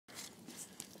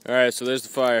Alright, so there's the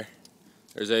fire.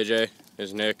 There's AJ,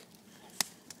 there's Nick,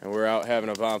 and we're out having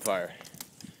a bonfire.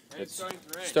 And it's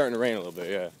starting to rain a little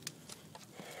bit, yeah.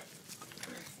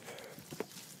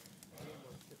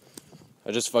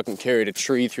 I just fucking carried a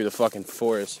tree through the fucking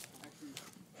forest.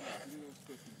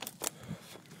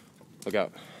 Look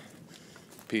out.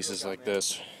 Pieces like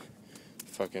this.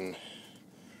 Fucking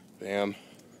bam.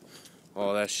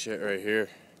 All that shit right here.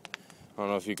 I don't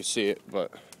know if you can see it,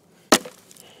 but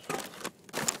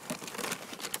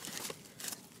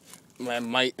my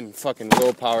might and fucking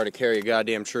willpower to carry a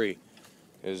goddamn tree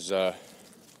is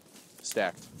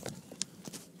stacked.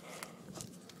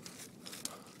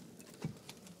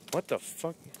 What the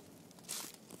fuck?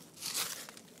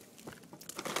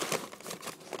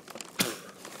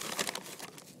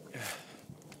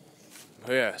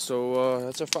 Oh yeah, so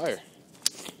that's our fire.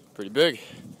 Pretty big.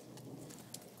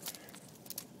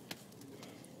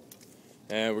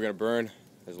 And we're gonna burn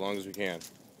as long as we can.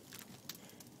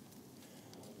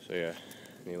 So yeah,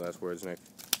 any last words, Nick?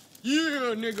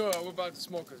 Yeah, nigga, we're about to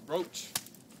smoke a roach.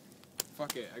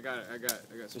 Fuck it, I got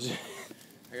some shit.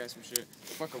 I got some shit.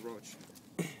 Fuck a roach.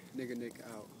 Nigga Nick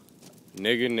out.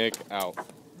 Nigga Nick out.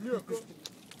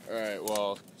 Alright,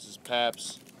 well, this is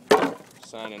Paps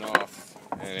signing off.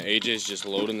 And AJ's just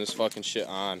loading this fucking shit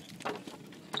on.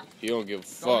 He don't give a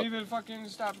fuck. Don't even fucking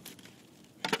stop.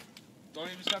 Don't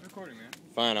even stop recording, man.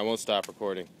 Fine, I won't stop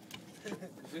recording.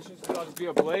 This shit's about to be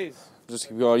a blaze. Just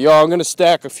keep going. Yo, I'm gonna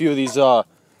stack a few of these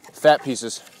fat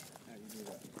pieces.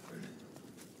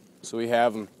 So we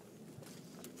have them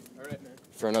Alright, man.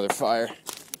 for another fire.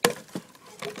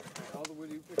 All the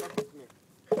wood you pick up with me.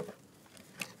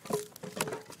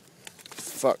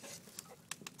 Fuck.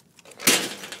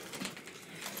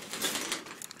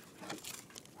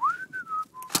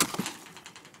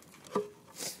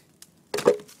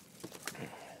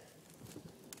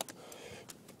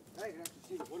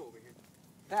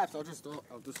 Paps, I'll just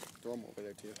throw them over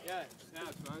there too. Yeah,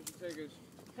 Paps, why don't you take us?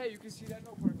 Hey, you can see that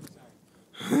no parking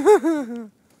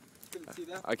sign. Couldn't see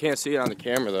that? I can't see it on the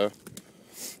camera though.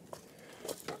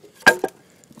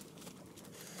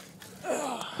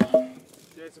 Yeah,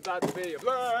 it's about to be a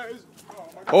blaze.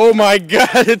 Oh my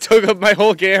god, it took up my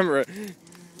whole camera. Don't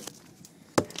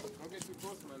get too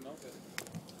close to my mouth.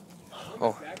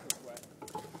 Oh.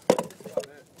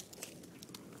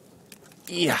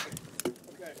 Yeah.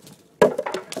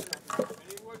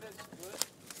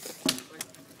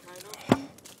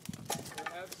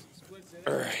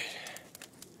 Alright.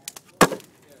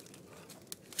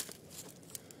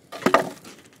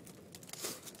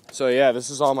 So yeah,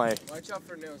 this is all my... Watch out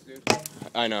for nails, dude.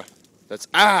 I know. That's...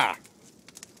 Ah!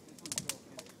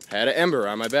 Had an ember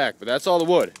on my back, but that's all the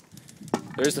wood.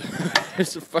 There's the,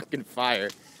 there's the fucking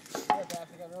fire.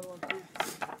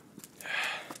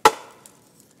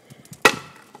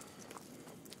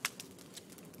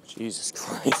 Jesus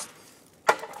Christ.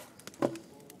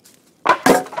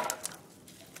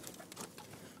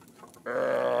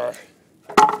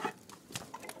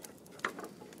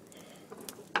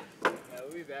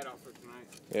 Leave that out for tonight.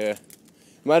 Yeah.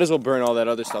 Might as well burn all that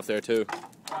other stuff there too.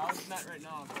 Not right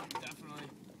now, definitely.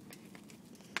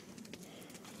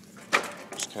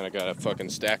 Just kind of gotta fucking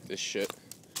stack this shit.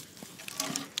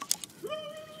 Where's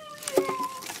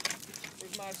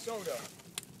my soda?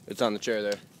 It's on the chair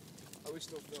there. Are we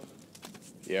still filming?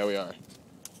 Yeah, we are.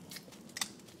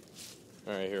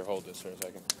 Alright, here, hold this for a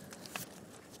second.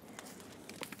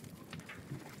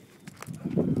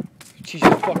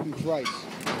 Jesus fucking Christ.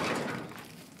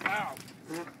 Wow.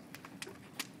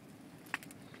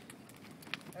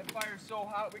 That fire's so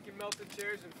hot we can melt the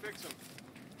chairs and fix them.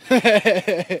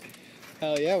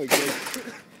 Hell yeah, we could.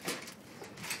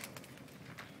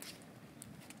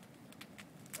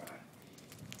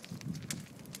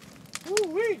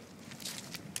 Woo-wee!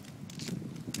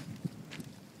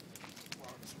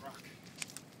 Wow, this rock.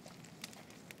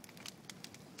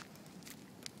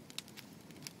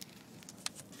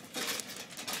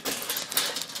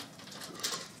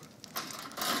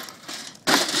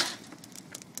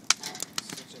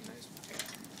 Such a nice one.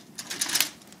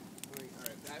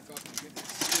 Alright, back up and get that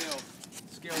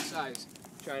scale size.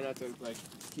 Try not to like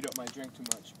heat up my drink too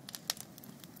much.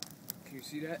 Can you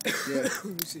see that? Yeah. Let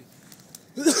me see.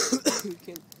 You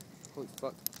can't. Holy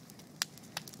fuck.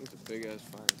 It's a big ass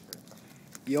fire.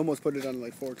 You almost put it on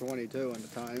like 420 too on the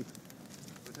time.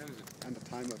 What time is it? On the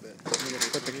time of it. You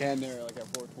gotta put the can there like at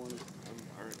 420.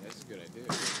 Alright, that's a good idea.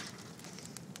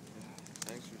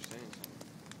 Thanks for saying something.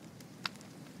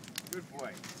 Good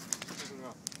boy.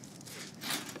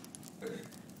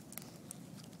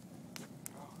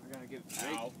 Oh, I gotta get a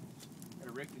rake.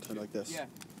 Gotta rake this Turn shit. like this. Yeah.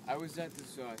 I was at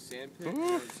this sand pit. I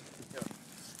was at a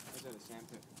sand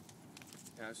pit.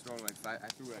 And I was throwing like I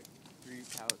threw like 3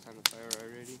 pallets on the fire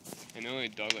already. And they only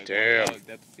dug like Damn. 1 pallet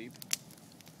depth deep.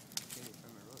 Can't even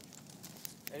find my road.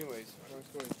 Anyways, long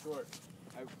story short,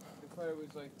 the fire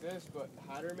was like this, but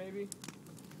hotter maybe.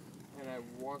 And I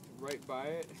walked right by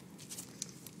it.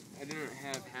 I didn't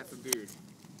have half a beard.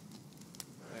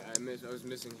 I was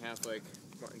missing half like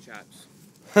mutton chops.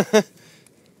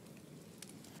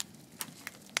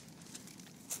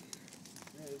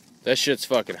 That shit's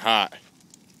fucking hot.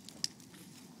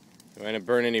 You want to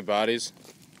burn any bodies?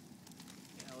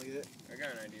 Hell yeah. I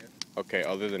got an idea. Okay,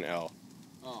 other than L.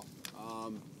 Oh,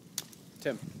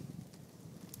 Tim.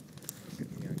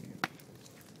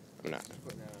 I'm not.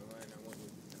 Putting that online. I want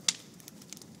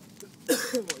you.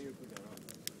 Want you to put that on.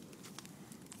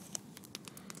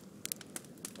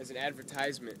 As an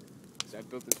advertisement, because I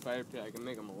built this fire pit, I can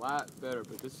make them a lot better,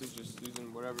 but this is just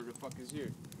using whatever the fuck is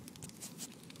here.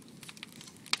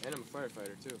 And I'm a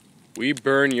firefighter too. We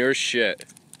burn your shit.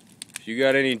 If you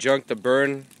got any junk to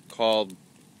burn, call Burn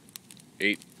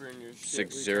your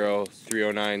shit.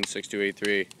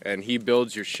 860-309-6283, and he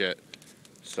builds your shit.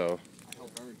 So, I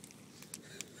help burn.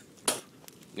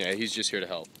 yeah, he's just here to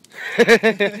help.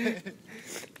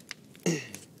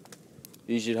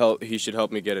 He should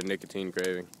help me get a nicotine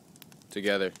craving.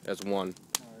 Together as one.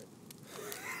 Alright.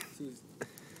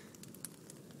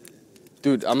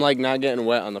 Dude, I'm like not getting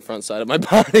wet on the front side of my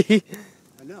body.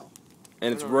 I know.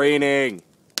 And it's raining.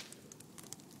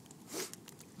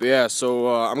 But yeah, so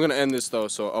I'm gonna end this though,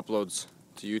 so it uploads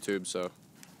to YouTube, so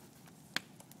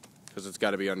because it's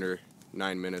got to be under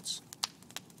 9 minutes.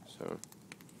 So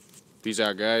peace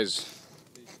out, guys.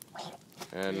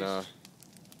 And yeah,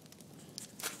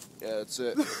 that's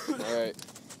it. All right,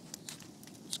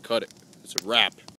 let's cut it. It's a wrap.